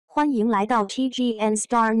欢迎来到 TGN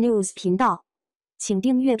Star News 频道，请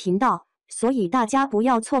订阅频道，所以大家不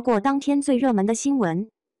要错过当天最热门的新闻。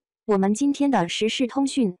我们今天的时事通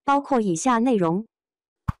讯包括以下内容：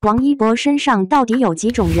王一博身上到底有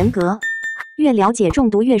几种人格？越了解中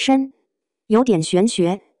毒越深，有点玄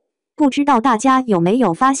学。不知道大家有没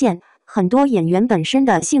有发现，很多演员本身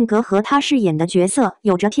的性格和他饰演的角色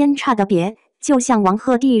有着天差的别，就像王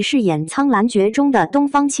鹤棣饰演《苍兰诀》中的东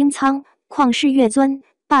方青苍，旷世月尊，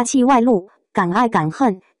霸气外露，敢爱敢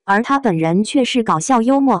恨，而他本人却是搞笑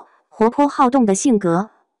幽默、活泼好动的性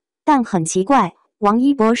格。但很奇怪，王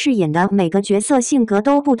一博饰演的每个角色性格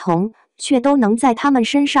都不同，却都能在他们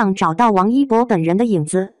身上找到王一博本人的影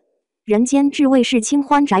子。人间至味是清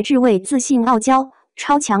欢宅至味自信傲娇，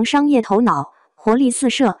超强商业头脑，活力四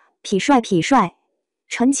射，痞帅痞帅。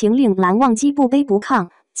陈情令蓝忘机不卑不亢，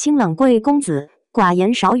清冷贵公子，寡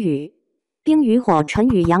言少语。冰与火陈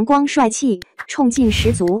宇阳光帅气，冲劲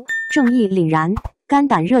十足，正义凛然，肝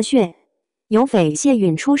胆热血。有匪谢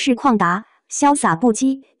允出世旷达，潇洒不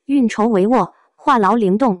羁，运筹帷幄，话痨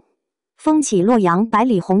灵动。风起洛阳百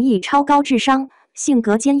里弘毅超高智商，性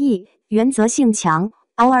格坚毅，原则性强，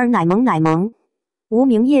偶尔奶萌奶萌。无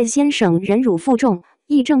名叶先生忍辱负重，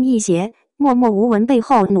亦正亦邪，默默无闻背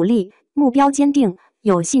后努力，目标坚定，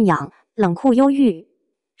有信仰，冷酷忧郁。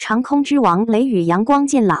长空之王雷雨阳光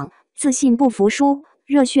健朗，自信不服输，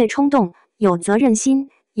热血冲动，有责任心，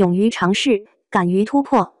勇于尝试，敢于突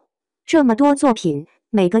破。这么多作品，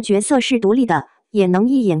每个角色是独立的，也能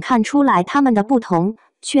一眼看出来他们的不同，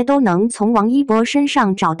却都能从王一博身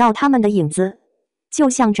上找到他们的影子。就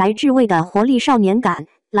像翟志卫的活力少年感，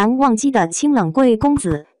蓝忘机的清冷贵公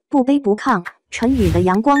子，不卑不亢，陈宇的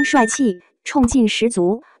阳光帅气，冲劲十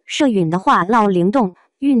足，摄允的话唠灵动，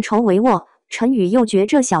运筹帷幄。陈宇又觉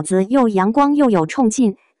这小子又阳光又有冲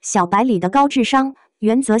劲，小白里的高智商，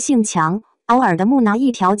原则性强，偶尔的木拿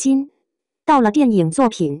一条筋。到了电影作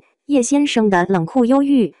品，叶先生的冷酷忧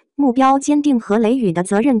郁，目标坚定和雷雨的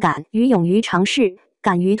责任感与勇于尝试，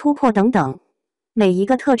敢于突破等等。每一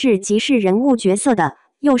个特质既是人物角色的，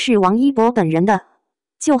又是王一博本人的，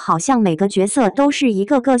就好像每个角色都是一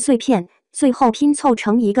个个碎片，最后拼凑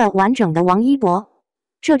成一个完整的王一博。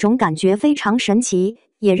这种感觉非常神奇，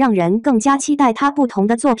也让人更加期待他不同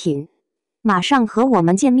的作品。马上和我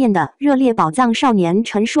们见面的热烈宝藏少年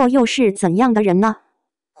陈硕又是怎样的人呢？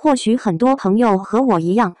或许很多朋友和我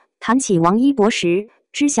一样，谈起王一博时，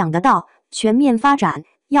只想得到全面发展，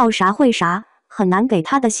要啥会啥，很难给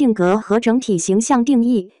他的性格和整体形象定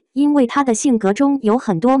义，因为他的性格中有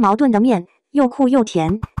很多矛盾的面，又酷又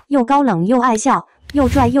甜，又高冷又爱笑，又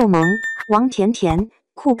拽又萌，王甜甜，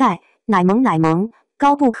酷盖，奶萌奶萌，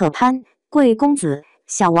高不可攀，贵公子，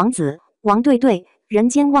小王子，王对对，人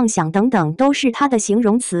间妄想等等都是他的形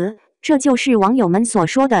容词，这就是网友们所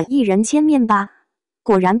说的一人千面吧。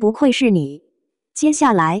果然不愧是你。接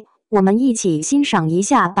下来我们一起欣赏一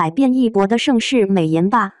下百变一博的盛世美颜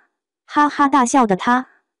吧。哈哈大笑的他，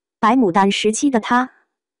白牡丹时期的他，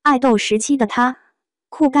爱豆时期的他，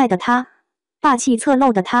酷盖的他，霸气侧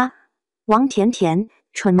漏的他，王甜甜，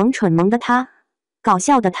蠢萌蠢萌的他，搞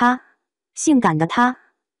笑的他，性感的他，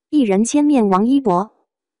一人千面王一博。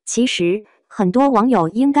其实很多网友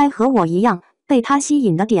应该和我一样，被他吸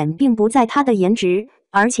引的点并不在他的颜值，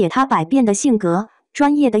而且他百变的性格，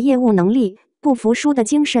专业的业务能力，不服输的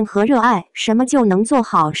精神和热爱什么就能做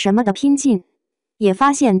好什么的拼劲。也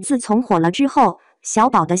发现自从火了之后，小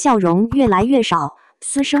宝的笑容越来越少，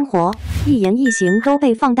私生活、一言一行都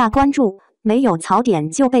被放大关注，没有槽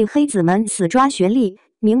点就被黑子们死抓学历，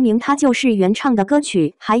明明他就是原唱的歌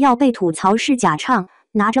曲，还要被吐槽是假唱，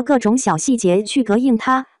拿着各种小细节去膈应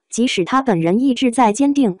他，即使他本人意志再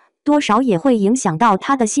坚定，多少也会影响到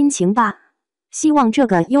他的心情吧。希望这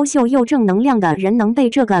个优秀又正能量的人能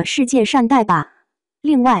被这个世界善待吧。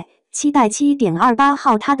另外，期待7.28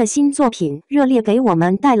号他的新作品，热烈给我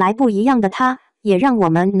们带来不一样的他，也让我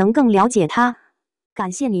们能更了解他。感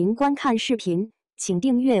谢您观看视频，请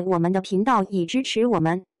订阅我们的频道以支持我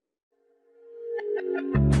们。